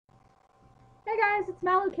Hey guys, it's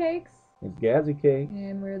Mallow Cakes, It's GAZZY Cake,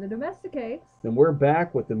 and we're the Domesticates. and we're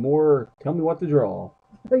back with the more tell me what to draw.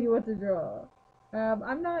 Show you what to draw.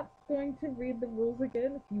 I'm not going to read the rules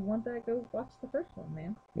again. If you want that, go watch the first one,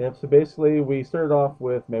 man. Yep, so basically we started off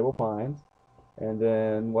with Mabel Pines, and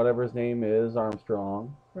then whatever his name is,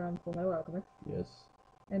 Armstrong. From Fullmetal Alchemist. Yes.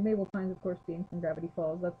 And Mabel Pines, of course, being from Gravity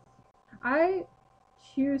Falls. I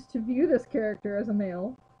choose to view this character as a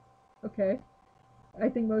male. Okay. I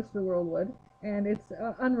think most of the world would. And it's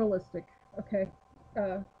unrealistic. Okay.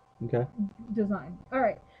 Uh, Okay. Design.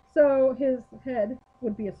 Alright. So his head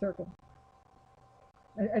would be a circle.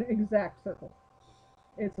 An exact circle.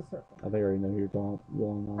 It's a circle. I think I already know who you're going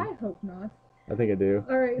on. I hope not. I think I do.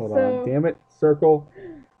 Alright, Hold so on. Damn it. Circle.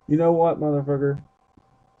 You know what, motherfucker?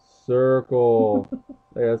 Circle.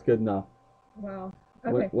 Yeah, that's good enough. wow.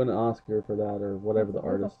 Win, Okay. win an Oscar for that or whatever the That's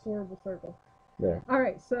artist. a horrible circle. There.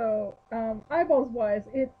 Alright, so eyeballs wise,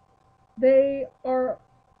 they are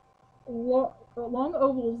long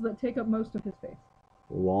ovals that take up most of his face.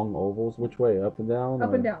 Long ovals. Which way? Up and down? Up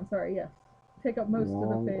Or and down, sorry, yes. Take up most of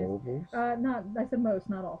long the face. ovals? Not I said most,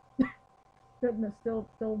 not all.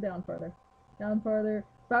 Still down farther. Down farther.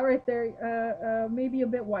 About right there, maybe a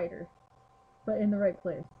bit wider. But in the right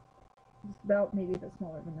place. Just about maybe a bit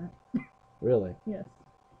smaller than that. Really? Yes.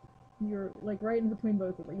 You're like right in between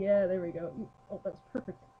both of them. Yeah, there we go. Oh, that's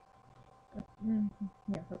perfect. Yeah,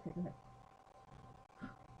 okay, go ahead.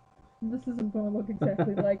 This isn't going to look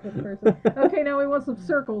exactly like this person. Okay, now we want some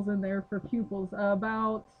circles in there for pupils.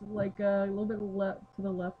 About like a little bit left to the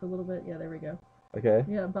left, a little bit. Yeah, there we go. Okay.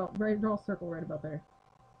 Yeah, about right. Draw a circle right about there.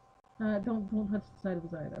 Don't touch the side of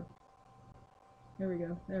his eye though. There we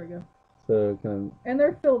go. There we go. So kind of. And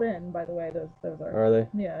they're filled in, by the way. Those are. Are they?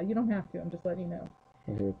 Yeah, you don't have to. I'm just letting you know.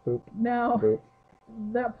 Okay. Boop. Now, Boop.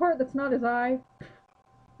 that part that's not his eye,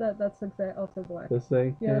 that's also black. This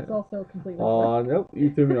thing? Yeah, it's also completely Oh, black. nope.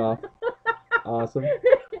 You threw me off. Awesome.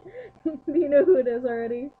 Do you know who it is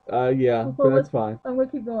already? Yeah, Well, but that's fine. I'm gonna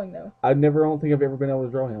keep going though. I don't think I've ever been able to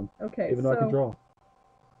draw him, Okay, even though I can draw.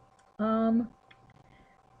 um,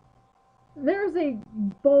 there's a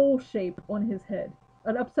bowl shape on his head,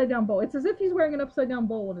 an upside down bowl. It's as if he's wearing an upside down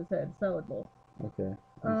bowl on his head, salad bowl. Okay.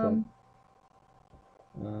 Um,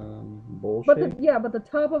 Bowl but shape? but the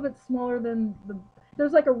top of it's smaller than the.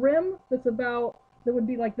 There's like a rim that would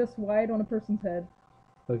be like this wide on a person's head.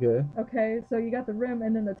 Okay. Okay, so you got the rim,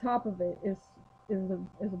 and then the top of it is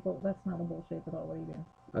a bowl. That's not a bowl shape at all. What are you doing?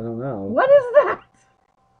 I don't know. What is that?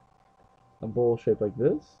 A bowl shape like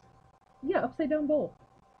this? Yeah, upside down bowl.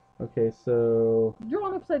 Okay, so. Draw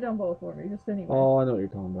an upside down bowl for me, just anyway. Oh, I know what you're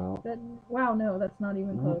talking about. Wow, no, that's not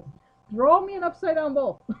even No. close. Draw me an upside down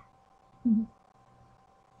bowl.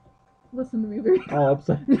 Listen to me very. Oh,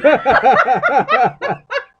 upside.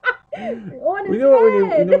 On his We know what we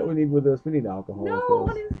need. head. We know what we need with this. We need alcohol. No, with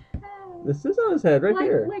on this. his head. This is on his head, right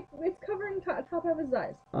here. Like it's covering top of his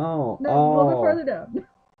eyes. Oh. No, Oh. a little bit farther down.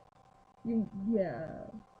 Yeah.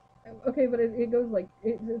 Okay, but it goes like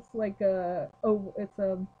it's like it's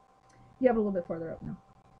yeah, but a little bit farther up now.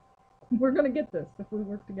 We're gonna get this if we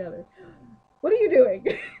work together. What are you doing?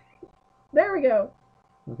 There we go.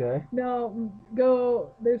 Okay. Now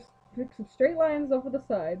go. There's some straight lines over the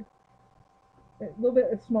side. A little bit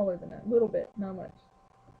smaller than that. A little bit, not much.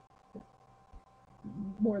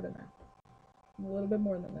 More than that. A little bit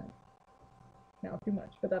more than that. Now too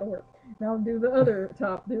much, but that'll work. Now do the other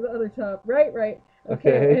top. Do the other top. Right.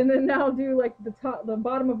 Okay. And then now do like the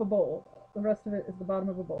bottom of a bowl. The rest of it is the bottom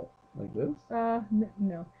of a bowl. Like this?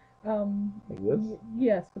 No. Like this?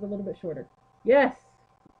 Yes, but a little bit shorter. Yes.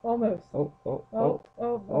 Almost.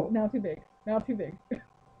 Oh. Now too big. Now too big.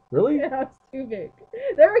 Really? Yeah, it's too big.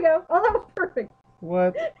 There we go. Oh, that was perfect.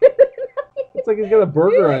 What? It's like he's got a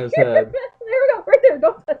burger on his head. There we go. Right there.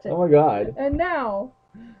 Don't touch it. Oh my god. And now,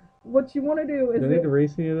 what you want to do is. Do I need to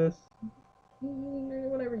erase any of this?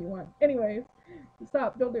 Whatever you want. Anyways,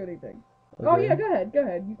 stop. Don't do anything. Okay. Oh, yeah, go ahead. Go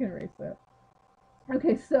ahead. You can erase that.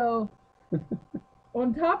 Okay, so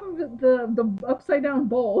on top of the upside down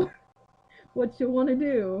bowl, what you want to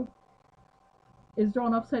do is draw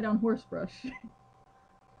an upside down horse brush.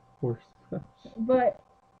 Horse. but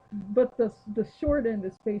the short end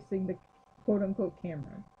is facing the quote unquote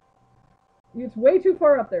camera. It's way too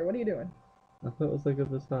far up there. What are you doing? I thought it was like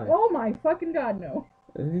at this high. Oh my fucking god, no.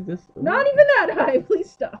 Not What? even that high. Please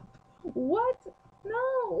stop. What?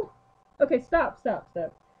 No. Okay, stop.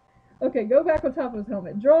 Okay, go back on top of his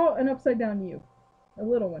helmet. Draw an upside down U. A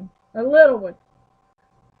little one.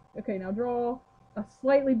 Okay, now draw a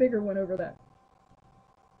slightly bigger one over that.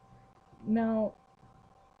 Now,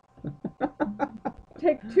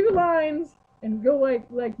 take two lines and go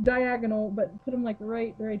like diagonal, but put them like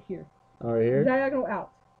right here. Oh, right here? Diagonal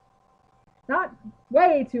out. Not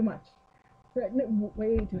way too much.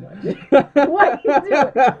 Way too much. What are you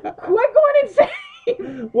doing? Quit going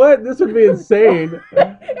insane. What? This would be insane.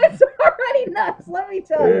 It's already nuts, let me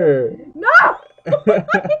tell Here. you. No! Oh my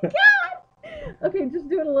god! Okay, just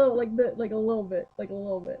do it a little, like a little bit.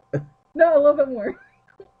 No, a little bit more.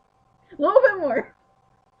 A little bit more.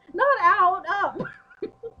 Not out, up.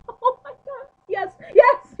 Oh my god. Yes,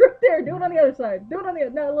 right there. Do it on the other side. Do it on the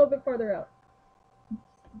other. No, a little bit farther out.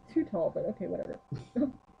 Too tall, but okay, whatever.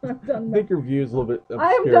 I'm done. I think your view is a little bit obscured.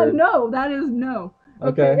 I am done. No, that is no.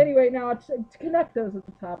 Okay. Anyway, now to connect those at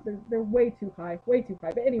the top. They're way too high. Way too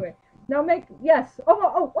high. But anyway, now make yes.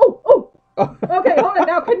 Oh. Okay, hold on.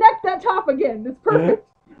 Now connect that top again. It's perfect.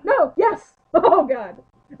 No, yes. Oh god.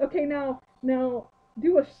 Okay, now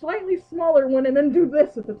do a slightly smaller one and then do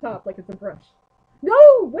this at the top like it's a brush. No,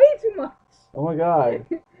 way too much. Oh my god.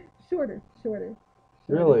 Shorter.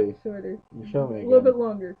 Really? Shorter. You show me again. A little bit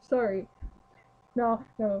longer. Sorry. No.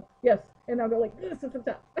 Yes. And I'll go like this at the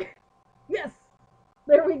top. Yes.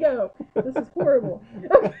 There we go. This is horrible.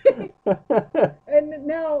 Okay. And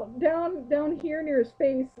now down here near his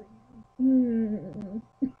face. You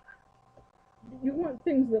want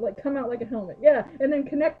things that like come out like a helmet. Yeah. And then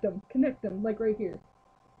connect them like right here.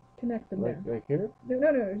 Connect them like there. right here?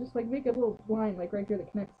 No. Just like make a little line like right here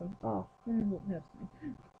that connects them. Oh. That's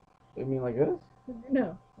You mean like this?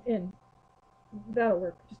 No, in. That'll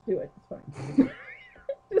work. Just do it. It's fine.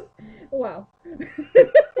 Just, wow.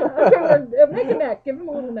 Okay, make a neck. Give him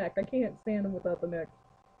a little neck. I can't stand him without the neck.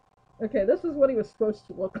 Okay, this is what he was supposed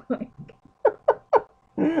to look like.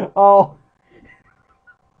 Oh.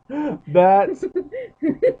 That's...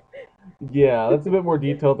 Yeah, that's a bit more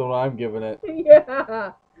detailed than what I'm giving it.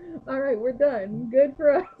 Yeah. Alright, we're done. Good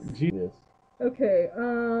for us. Jesus. Okay,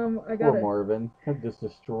 I got Poor it. Marvin. I just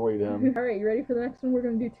destroyed him. Alright, you ready for the next one? We're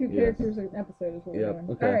going to do two characters an episode is what we're doing.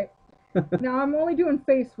 Okay. Alright. Now, I'm only doing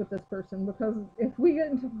face with this person because if we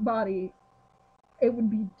get into body, it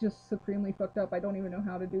would be just supremely fucked up. I don't even know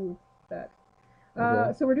how to do that.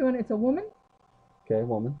 Okay. So we're doing, it's a woman. Okay,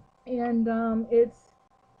 woman. And it's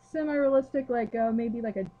semi-realistic, like maybe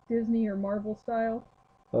like a Disney or Marvel style.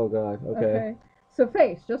 Oh god, okay. So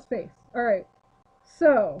face, just face. Alright.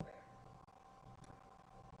 So,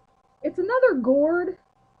 it's another gourd,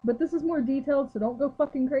 but this is more detailed, so don't go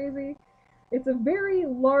fucking crazy. It's a very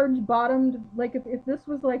large bottomed, like if this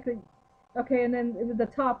was like the, okay, and then the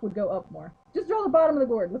top would go up more. Just draw the bottom of the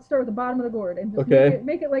gourd. Let's start with the bottom of the gourd and just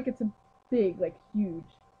make it like it's a big, like huge.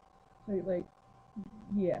 Like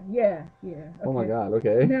yeah. Okay. Oh my god,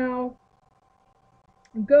 okay. Now,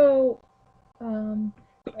 go,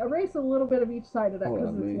 erase a little bit of each side of that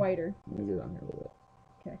because it's whiter. Let me get on here a little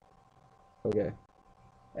bit. Okay. Okay.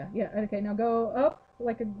 Yeah, okay, now go up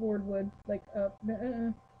like a gourd would, like up,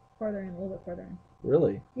 farther in, a little bit farther in.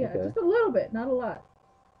 Really? Yeah, okay. Just a little bit, not a lot.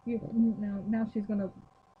 Now she's gonna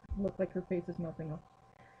look like her face is melting off.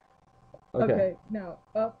 Okay, now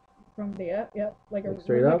up from the, like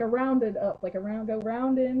straight up? Like a rounded up, like go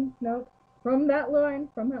round in, nope, from that line.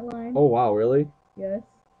 Oh wow, really? Yes,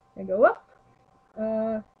 and go up,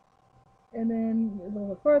 and then a little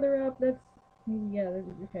bit farther up, that's,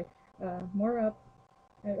 okay, more up.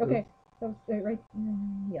 Okay, so right,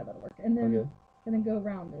 yeah, that'll work. And then go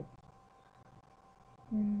around it.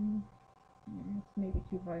 It's maybe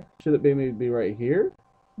too high. Should it maybe be right here?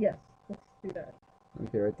 Yes, let's do that.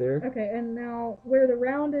 Okay, right there. Okay, and now where the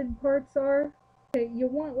rounded parts are, okay, you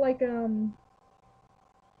want like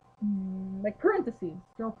parentheses.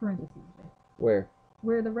 Draw parentheses. Where?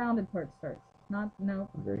 Where the rounded part starts. No.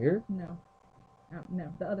 Right here? No,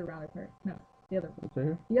 the other rounded part. No, the other. What's right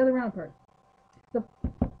here? The other rounded part. The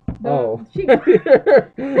cheek.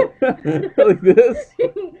 Like this?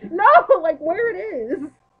 No, like where it is.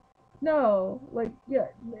 No, like, yeah,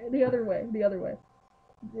 the other way.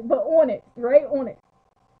 But on it, right on it.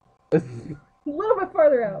 A little bit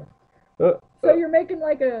farther out. So you're making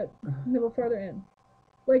like a little farther in.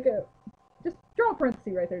 Like just draw a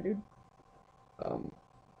parenthesis right there, dude.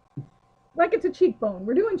 Like it's a cheekbone.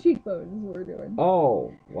 We're doing cheekbones is what we're doing.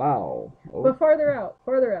 Oh, wow. Oh. But farther out.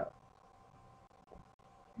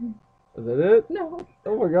 Is that it? No.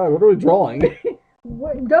 Oh my god, what are we drawing?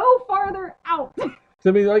 Go farther out. So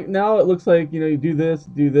I mean, like now it looks like, you do this,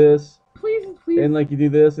 Please. and like you do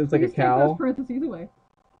this, and it's like a cow. Take those parentheses away.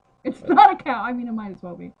 It's not a cow. I mean, it might as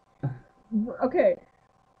well be. Okay.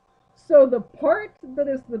 So the part that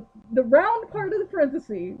is the round part of the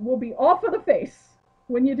parenthesis will be off of the face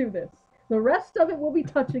when you do this. The rest of it will be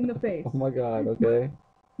touching the face. Oh my god. Okay.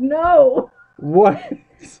 No. What?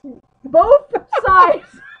 Both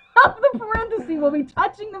sides of the parenthesis will be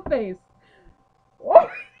touching the face.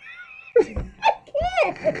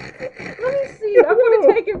 Let me see. I'm going to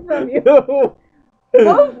take it from you. No. Both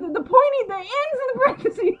the pointy, the ends of the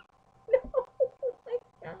parentheses. No. Oh my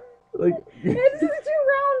God. Like. This is too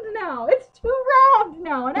round now. It's too round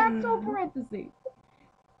now. An actual parenthesis.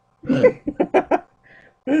 Please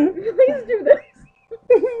do this.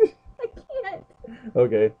 I can't.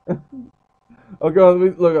 Okay. Okay, let me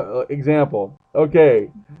look. Example. Okay.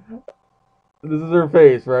 This is her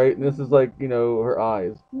face, right? And this is like, her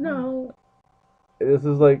eyes. No. This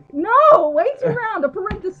is like. No, way too round. A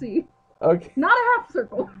parenthesis. Okay. Not a half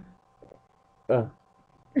circle. Uh.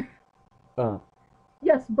 Uh.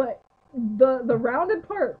 Yes, but the rounded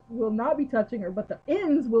part will not be touching her, but the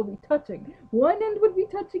ends will be touching. One end would be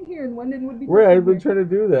touching here, and one end would be touching Right, I've been here. trying to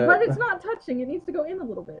do that. But it's not touching. It needs to go in a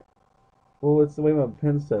little bit. Well, it's the way my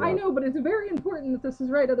pen's set up. I know, but it's very important that this is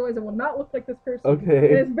right. Otherwise, it will not look like this person. Okay.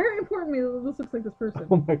 And it's very important to me that this looks like this person.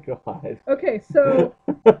 Oh my God. Okay, so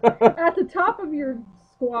at the top of your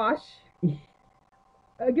squash,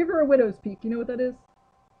 give her a widow's peak. You know what that is?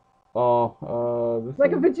 Oh, this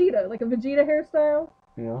Like a is, Vegeta hairstyle.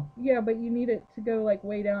 yeah. Yeah, but you need it to go like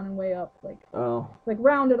way down and way up, like Oh.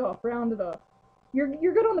 round it off. You're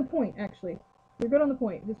good on the point, actually. You're good on the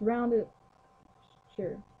point. Just round it.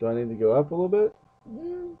 Sure. Do I need to go up a little bit?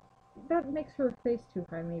 That makes her face too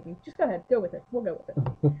high, maybe. Just go ahead. Go with it. We'll go with it.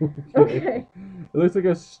 Okay. It looks like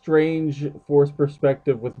a strange forced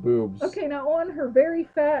perspective with boobs. Okay, now on her very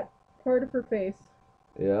fat part of her face,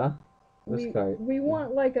 Yeah. we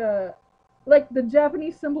want like the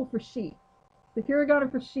Japanese symbol for sheep, the hiragana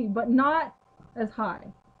for sheep, but not as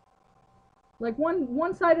high. Like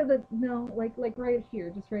one side of the like right here,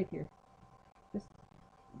 just right here. Just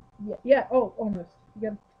yeah. Oh, almost. You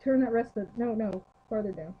gotta turn that rest of no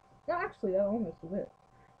farther down. No, actually, that almost is it.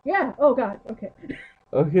 Yeah. Oh God. Okay.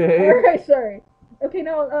 Okay. All right. Sorry. Okay.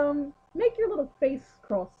 Now make your little face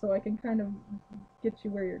cross so I can kind of get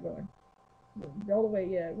you where you're going. All the way.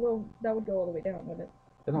 Yeah. Well, that would go all the way down, wouldn't it?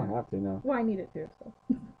 I don't have to now. Well, I need it to. So.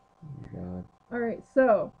 Oh God. All right.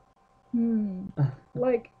 So.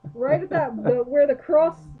 Like right at that where the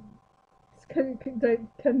cross comes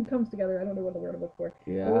together. I don't know what the word to look for.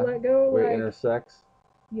 Yeah. Let go. Where like, it intersects.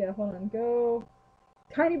 Yeah, hold on. Go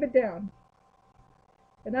tiny bit down.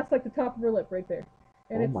 And that's like the top of her lip right there.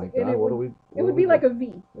 And oh my God, it would be like a V.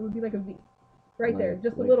 It would be like a V. Right there.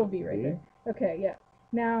 Just a little V right V? there. Okay, yeah.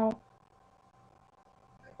 Now,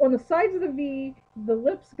 on the sides of the V, the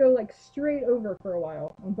lips go like straight over for a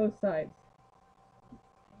while on both sides.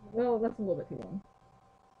 Well, that's a little bit too long.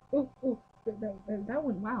 Ooh, that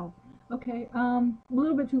one, wow. Okay, a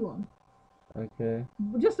little bit too long. Okay.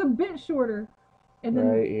 Just a bit shorter. And then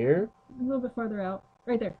right here? A little bit farther out.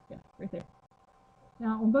 Right there. Yeah, right there.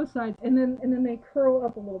 Now on both sides, and then they curl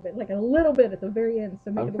up a little bit, like a little bit at the very end,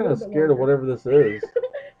 so make it a little bit longer. I'm kind of scared of whatever this is.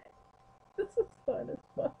 This is fun as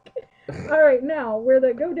fuck. All right, now where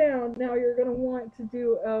they go down, now you're gonna want to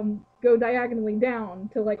do go diagonally down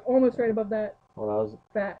to like almost right above that. Well,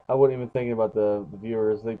 fat. I wasn't even thinking about the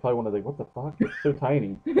viewers. They probably wanted like, what the fuck? It's so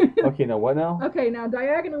tiny. Okay, now what now? Okay, now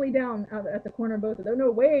diagonally down at the corner of both of them. No,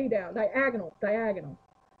 way down. Diagonal.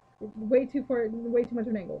 Way too far. Way too much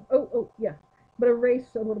of an angle. Oh, yeah. But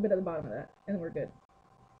erase a little bit at the bottom of that, and we're good.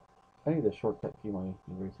 I need a shortcut key on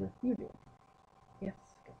my eraser. You do. Yes.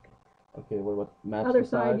 Okay, what about match Other the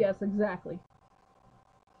side? yes, exactly.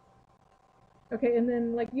 Okay, and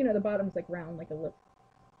then like the bottom's like round, like a lip.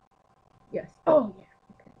 Yes. Oh yeah.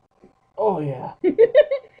 Okay. Oh yeah.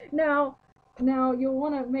 Now you'll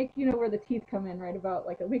want to make where the teeth come in, right about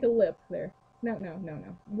like make a lip there. No.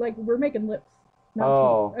 Like we're making lips.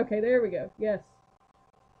 Not teeth. Okay, there we go. Yes.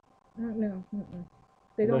 No.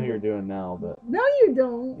 They don't. I know who you're doing now, but no, you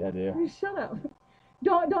don't. Yeah, I do. Shut up.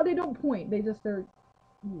 Don't they don't point. They just are.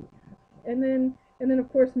 And then of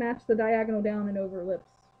course match the diagonal down and over lips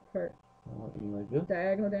part. You like this?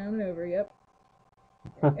 Diagonal down and over. Yep.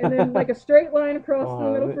 And then like a straight line across the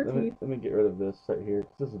middle for teeth. Let me get rid of this right here,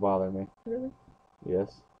 because this is bothering me. Really?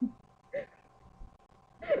 Yes.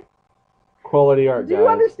 Quality art, guys. Do you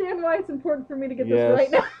understand why it's important for me to get this right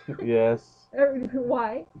now? Yes.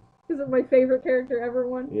 Why? Is it my favorite character ever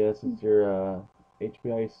one? Yes, it's your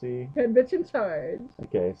HBIC. Head bitch in charge.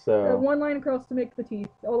 Okay, so one line across to make the teeth,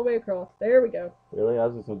 all the way across. There we go. Really? I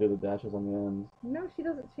was just gonna do the dashes on the ends. No, she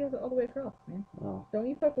doesn't. She has it all the way across, man. Oh. Don't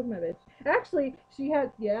you fuck with my bitch. Actually, she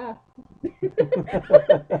has. Yeah.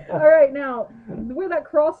 All right, now where that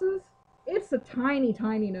crosses, it's a tiny,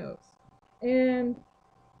 tiny nose, and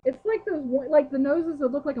it's like those like the noses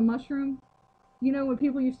that look like a mushroom. You know when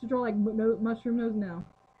people used to draw like mushroom nose now,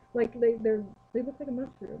 like they look like a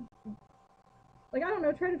mushroom. Like, I don't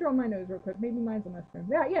know, try to draw my nose real quick. Maybe mine's a mushroom.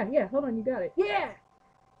 Yeah, hold on, you got it. Yeah!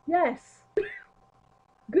 Yes!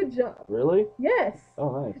 Good job. Really? Yes.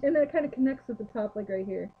 Oh, nice. And then it kind of connects at the top, like right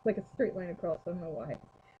here, like a straight line across. I don't know why. All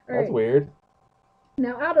That's right. weird.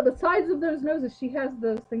 Now, out of the sides of those noses, she has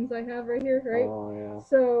those things I have right here, right? Oh, yeah.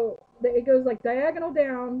 So it goes like diagonal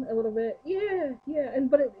down a little bit. Yeah, yeah.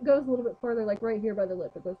 But it goes a little bit farther, like right here by the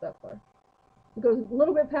lip. It goes that far. It goes a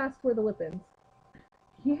little bit past where the lip ends.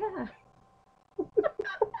 Yeah. All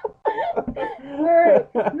right.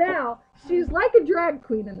 Now, she's like a drag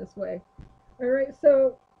queen in this way. All right.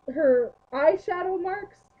 So her eyeshadow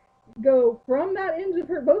marks go from that end of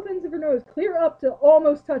her, both ends of her nose, clear up to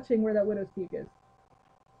almost touching where that widow's peak is.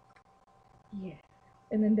 Yeah.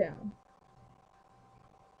 And then down.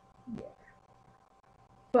 Yeah.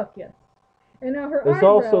 Fuck yes. And now her This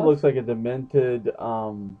eyebrows. also looks like a demented,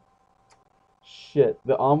 shit.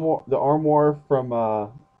 The armoire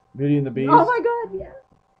from, Beauty and the Beast. Oh my god, yeah.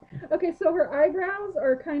 Okay, so her eyebrows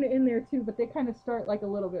are kind of in there too, but they kind of start like a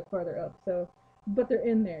little bit farther up. So, but they're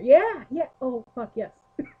in there. Yeah, yeah. Oh fuck yes.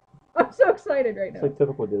 I'm so excited right It's now. like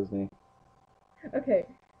typical Disney. Okay,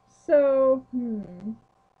 so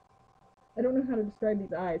I don't know how to describe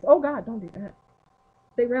these eyes. Oh god, don't do that.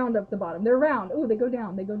 They round up the bottom. They're round. Oh, they go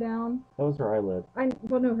down. They go down. That was her eyelid.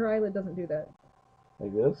 Well, no, her eyelid doesn't do that.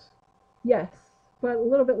 Like this? Yes, but a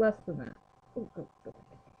little bit less than that. Ooh, go.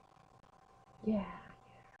 Yeah.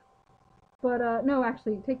 But no,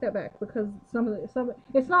 actually, take that back because it's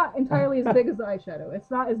not entirely as big as the eyeshadow.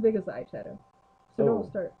 It's not as big as the eyeshadow. So don't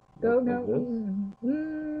start. Go like no.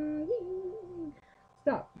 this?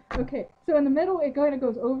 Stop. Okay. So in the middle, it kind of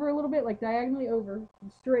goes over a little bit, like diagonally over,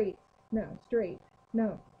 straight. No, straight.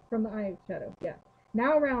 No, from the eyeshadow. Yeah.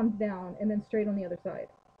 Now round down and then straight on the other side.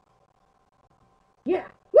 Yeah.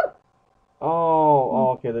 Woo!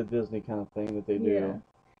 Oh, okay, the Disney kind of thing that they do. Yeah.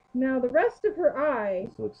 Now the rest of her eye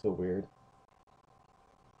This looks so weird.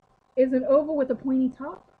 is an oval with a pointy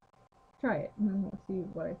top. Try it, and then we'll see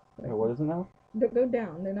What is it now? Go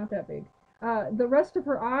down. They're not that big. The rest of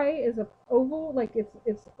her eye is a oval, like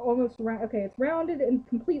it's almost round. Okay, it's rounded and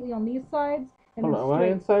completely on these sides, and Hold then on, am I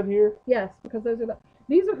straight. inside here? Yes, because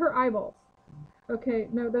these are her eyeballs. Okay,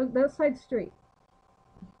 no, that side's straight.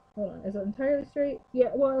 Hold on, is it entirely straight?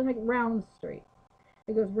 Yeah, well, like round straight.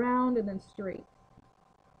 It goes round and then straight.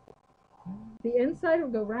 The inside will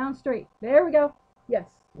go round straight. There we go.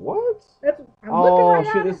 Yes. What? I'm looking right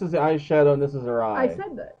shit, at this is the eyeshadow and this is her eye. I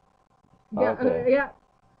said that. Yeah, Okay. yeah.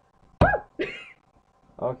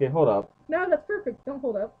 Okay, hold up. No, that's perfect. Don't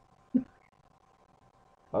hold up.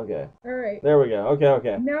 Okay. All right. There we go.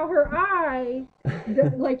 Okay. Now her eye,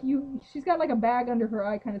 she's got like a bag under her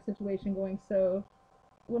eye kind of situation going. So,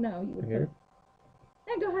 well, no, you would put it.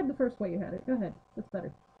 Yeah, go ahead the first way you had it. Go ahead. That's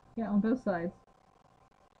better. Yeah, on both sides.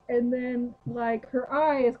 And then like her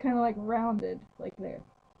eye is kind of like rounded, like there.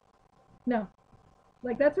 No,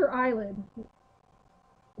 like that's her eyelid.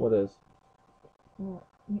 What is?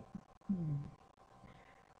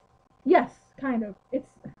 Yes, kind of. It's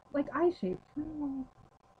like eye shaped.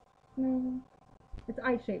 No, it's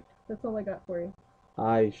eye shaped. That's all I got for you.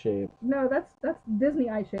 Eye shape. No, that's Disney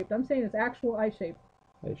eye shaped. I'm saying it's actual eye shaped.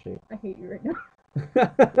 Eye shape. I hate you right now.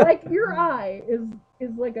 Like your eye is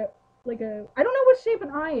like a I don't know what shape an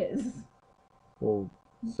eye is. Well,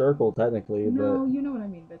 circle technically, No, but you know what I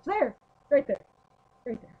mean, bitch. There, right there,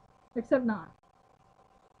 right there. Except not.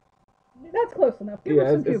 That's close enough. Give her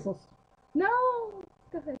some pupils. No,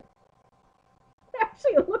 go ahead.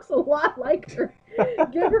 Actually, it looks a lot like her.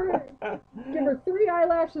 give her 3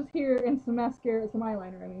 eyelashes here and some mascara, some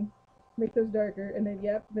eyeliner. I mean, make those darker, and then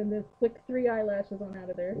then flick 3 eyelashes on out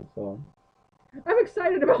of there. so, I'm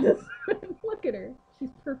excited about this. Look at her.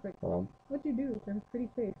 She's perfect. What'd you do with her pretty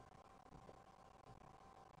face?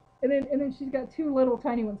 And then she's got 2 little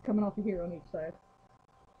tiny ones coming off of here on each side.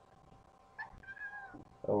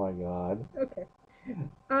 oh my god. Okay.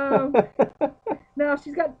 Now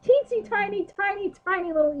she's got teensy tiny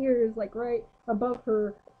little ears, like right above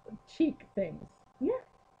her cheek things. Yeah.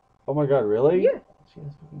 Oh my god, really? Yeah. She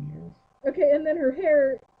has fucking ears. Okay, and then her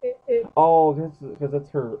hair. Oh, because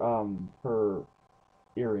that's her her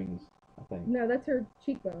earrings, I think. No, that's her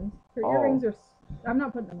cheekbones. Her earrings are. I'm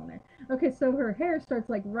not putting them on there. Okay, so her hair starts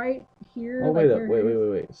like right here. Oh,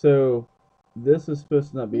 wait. So this is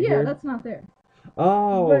supposed to not be here? Yeah, that's not there.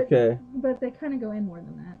 Oh, okay. But they kind of go in more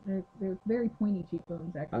than that. They're very pointy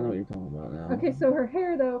cheekbones, actually. I know what you're talking about now. Okay, so her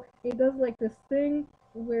hair, though, it does like this thing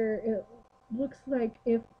where it looks like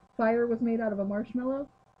if fire was made out of a marshmallow.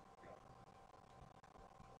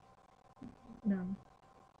 No.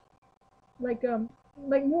 Like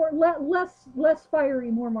more less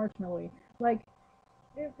fiery, more marshmallowy. Like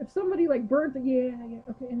if somebody like burnt the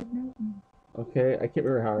okay, and no. Okay, I can't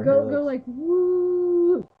remember how her go hair looks. like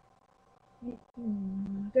woo.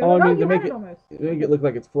 Oh, I Oh, mean to you make had it it almost. make it look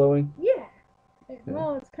like it's flowing. Yeah. Okay.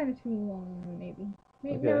 Well, it's kind of too long, maybe.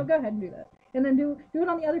 Okay. No, go ahead and do that. And then do it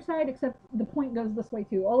on the other side, except the point goes this way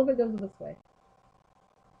too. All of it goes this way.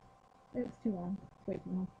 It's too long. It's way too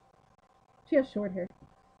long. She has short hair,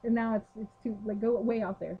 and now it's too like go way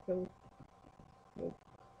out there. Go.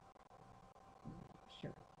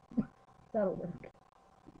 Sure, that'll work.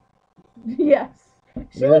 Yes,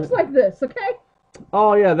 she looks like this. Okay.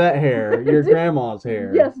 Oh yeah, that hair, your grandma's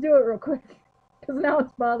hair. Yes, do it real quick, because now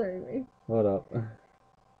it's bothering me. Hold up.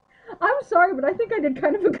 I'm sorry, but I think I did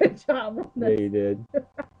kind of a good job on Yeah, this. you did.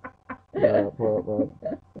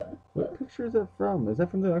 What picture is that from? Is that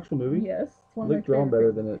from the actual movie? Yes, it's one It of my looked drawn favorite.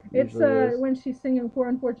 better than it It's usually is. when she's singing "Poor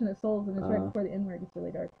Unfortunate Souls" and it's right Uh, before the N word. It's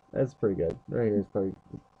really dark. That's pretty good. Right here is probably,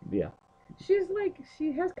 yeah. She's like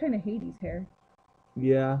she has kind of Hades hair.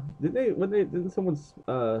 Yeah. Didn't someone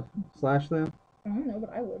slash them? I don't know, but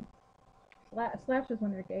I would. Slash is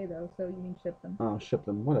when they're gay though, so you mean ship them? Oh, ship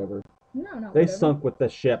them. Whatever. No, not They whatever. sunk with the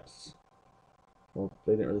ships. Well,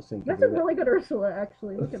 they didn't really sink. That's a really good Ursula,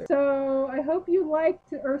 actually. Look at her. So I hope you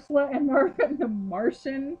liked Ursula and Marvin the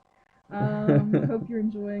Martian. Hope you're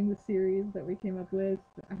enjoying the series that we came up with.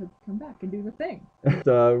 I hope you come back and do the thing.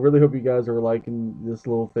 Really hope you guys are liking this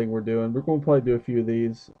little thing we're doing. We're going to probably do a few of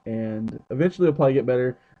these, and eventually it'll probably get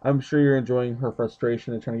better. I'm sure you're enjoying her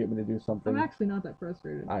frustration and trying to get me to do something. I'm actually not that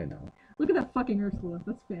frustrated. I know. Look at that fucking Ursula.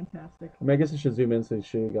 That's fantastic. I mean, I guess I should zoom in so you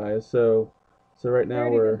show you guys. So right now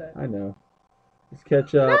already did that. I know. Let's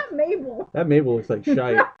catch up. Not Mabel. That Mabel looks like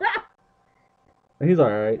shite. He's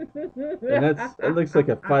alright. And that looks like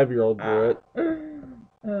a 5-year-old drew it.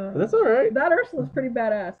 But that's alright. That Ursula's pretty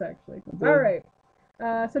badass, actually. Alright.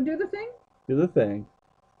 So do the thing. Do the thing.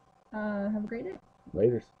 Have a great day.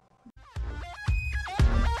 Laters.